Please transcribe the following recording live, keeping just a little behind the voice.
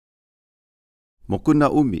Mokuna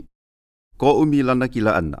ʻUmi, ko ʻumi lana ki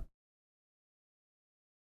la ana.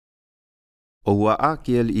 O hua a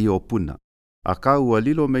ke ali I o puna, a ka ua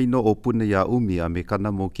lilo meino o puna ia ʻumi a me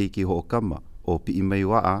kana mo keiki hoʻokama o piʻi mai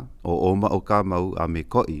waa o oma o ka mau a me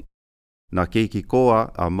koʻi. Na keiki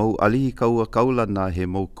koa a mau alihi kaua kaulana he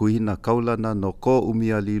mau kuhina kaulana no ko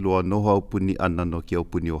ʻumi a liloa noho au puni ana no ke au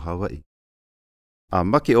puni o Hawaii. A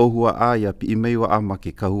make o hua a ia piʻi mai waa ma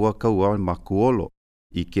ke kahua kaua ma kuolo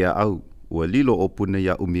I ke au ua lilo o puna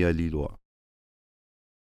ia ʻumi a liloa.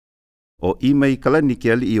 O I mai kalani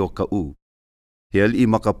ke ali I o ka u. He ali I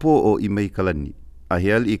makapo o I mai kalani. A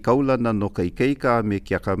he ali I kaulana no ka ikeika me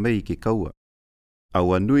ke aka mai ke kaua. A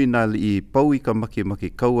ua nui na ali I pau I ka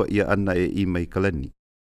make kaua ia ana e I mai kalani.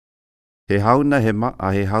 He hauna he ma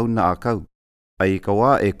a he hauna a kau. A I ka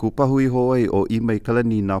wā e kupahui hoai o I mai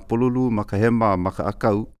kalani na polulu maka hema maka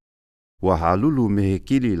akau. Wa halulu me he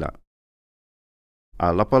kilila.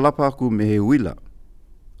 A lapalapa aku me he wila.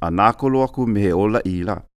 A nākolo aku me he ola I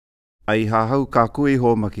la. Ai hahau ka koe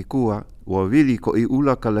ho ma ke kua, wa wili ko I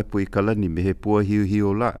ula ka lepo I kalani me he pua hiu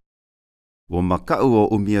hiu la. Wa makau o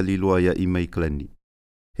umia liloa ia I mai kalani.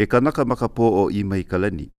 He kanaka makapo o I mai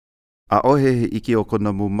kalani. A ohe he ike o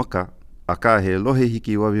kona mu maka, a ka he lohe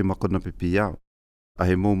hiki wawe ma kona pipi iao. A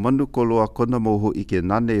he mou manu koloa kona mou ho ike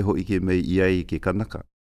nane ho ike mei iai ke kanaka.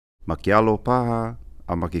 Ma ke alo paha,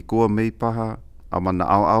 a ma ke kua mei paha, a mana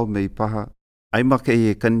au au mei paha, ai ma ke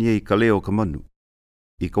he kanie I ka leo ka manu.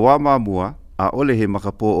 I ka wā māmua, a ole he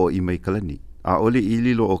makapo o I mai kalani, a ole I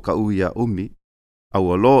lilo o ka ui a umi, a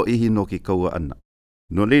ua lo ihi no ke kaua ana.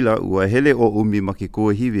 No leila, ua hele o umi ma ke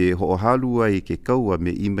kua hiwe ho o halua I ke kaua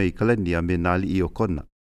me I mai kalani a me nali I o kona.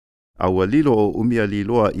 A ua lilo o umi a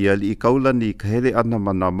liloa I ali I kaulani ka hele ana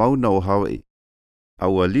ma na mauna o Hawaii. A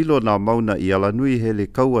ua lilo na mauna I ala nui hele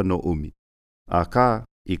kaua no umi. A ka,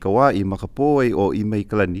 I ka wā I makapo ai o I mai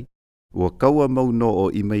kalani, ua kaua mauno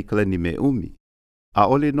o I mai kalani me umi. A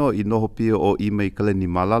ole no I noho pia o I mai kalani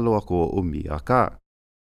malalo ako o umi, a ka.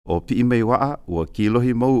 O pi I mai waa, ua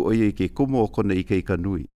kilohi mau o I ke kumo o kona I keika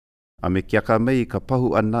nui. A me kiaka mai ka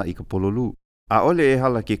pahu ana I ka pololu. A ole e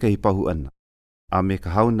hala ke kahi pahu ana. A me ka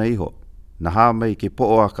hauna iho, na haa mai ke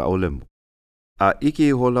po'o a ka olemo. A iki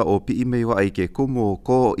I hola o pi I mai waa I ke kumo o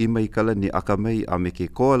ko I mai kalani aka mai a me ke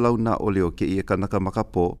koa launa ole o ke ia kanaka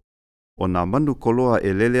makapo, o na manu koloa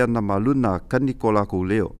e lele ana maluna kani ko lako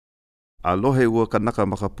leo. A lohe ua kanaka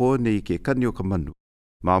makapo nei ke kani o ka manu.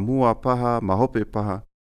 Ma mua paha, ma hope paha,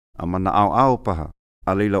 a mana au au paha,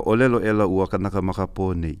 a leila olelo ela ua kanaka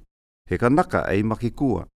makapo nei. He kanaka ai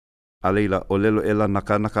makikua, a leila olelo ela na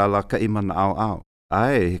kanaka ala ka I mana au au.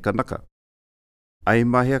 Ae, he kanaka. Ai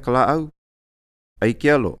mahea ka la au? Ai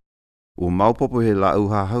kialo, ua maupopo he la au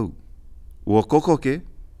hahau. Ua kokoke?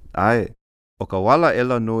 Ae, o ka wala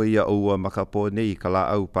ela no ia o ua makapo nei ka la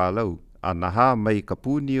au pālau. A naha mai ka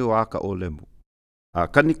puni o aka o lemu. A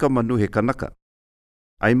kanika manu he kanaka.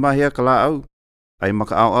 Ai mahea ka la au? Ai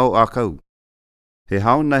maka au au a kau. He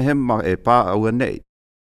hauna hema e pā au anei.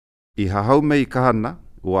 I hahau mei kahana,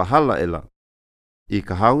 ua hala ela. I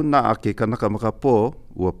ka hauna a ke kanaka makapo,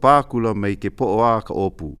 ua pākula mai ke po o a ka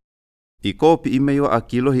opu. I kōpi I mei o a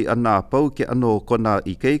kilohi ana a pau ke ano o kona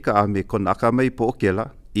I keika a me kona aka mai po o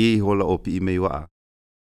kela, I hola o pi I mei o a.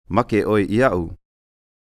 Make oi I au.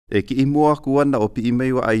 E ki I mua kuana o pi I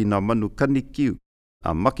mei wa ai na manu kani kiu,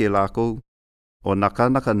 a make lākou, o na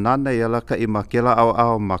kanaka nana I alaka I makela au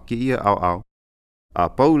au ma ki ia au au, a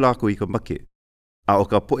pau lākou I ka make. A o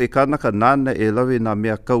ka poe kanaka nana e lawe na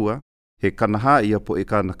mea kaua, he kanaha ia poe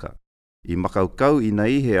kanaka. I makaukau I na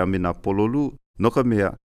ihe a me na pololu, no ka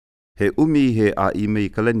mea, he umi he a I mei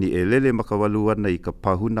kalani e lele makawalu ana I ka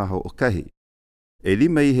pahuna ho o kahi. E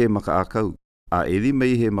lima ihe maka akau, a e lima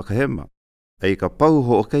ihe maka hema. Ai ka pau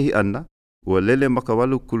ho o kahi ana, ua lele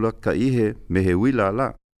makawalu kula ka ihe me he wila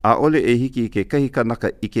la. A ole e hiki ke kahi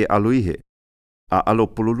kanaka I ke alo ihe. A alo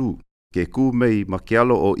pololu, ke ku mei ma ke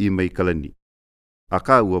alo o I mei kalani. A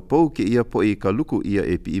ka ua pau ke ia po I ka luku ia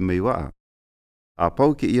e pi I mei waa. A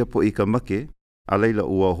pau ke ia po I ka make, a leila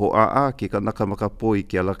ua ho a ke kanaka makapo I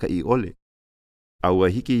ke alaka I ole. A ua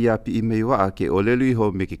hiki ia pi I mei waa ke olelu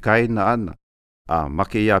iho me ke kaina ana. A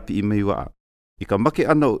make ia pi I mei waa. I ka make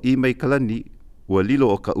ana o I mei kalani, ua lilo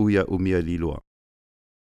o ka uia umia liloa.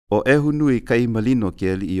 O ehu nui kai malino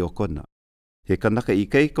ke ali I o kona. He kanaka I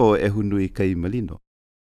keika o ehu nui kai malino.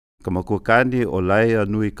 Ka makua kane o laea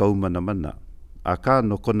nui kaumana mana. A ka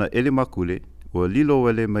no kona ele makule, ua lilo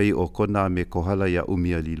wale mai o kona me kohala ia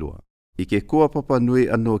umia liloa. I ke kua papa nui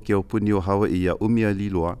ano ke o puni o Hawaii ia umia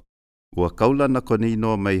liloa, ua kaulana kone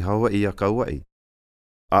ino mai Hawaii a kauai.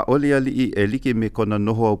 A ole ali I e like me kona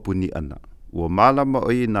noho au puni ana. Ua malama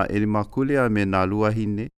oi na ele makule a me na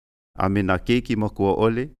luahine, A me nā keiki makua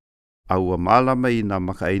ole, a ua mālama i nā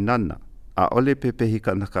makaainana, a ole pepehi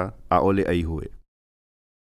kanaka, a ole aihue.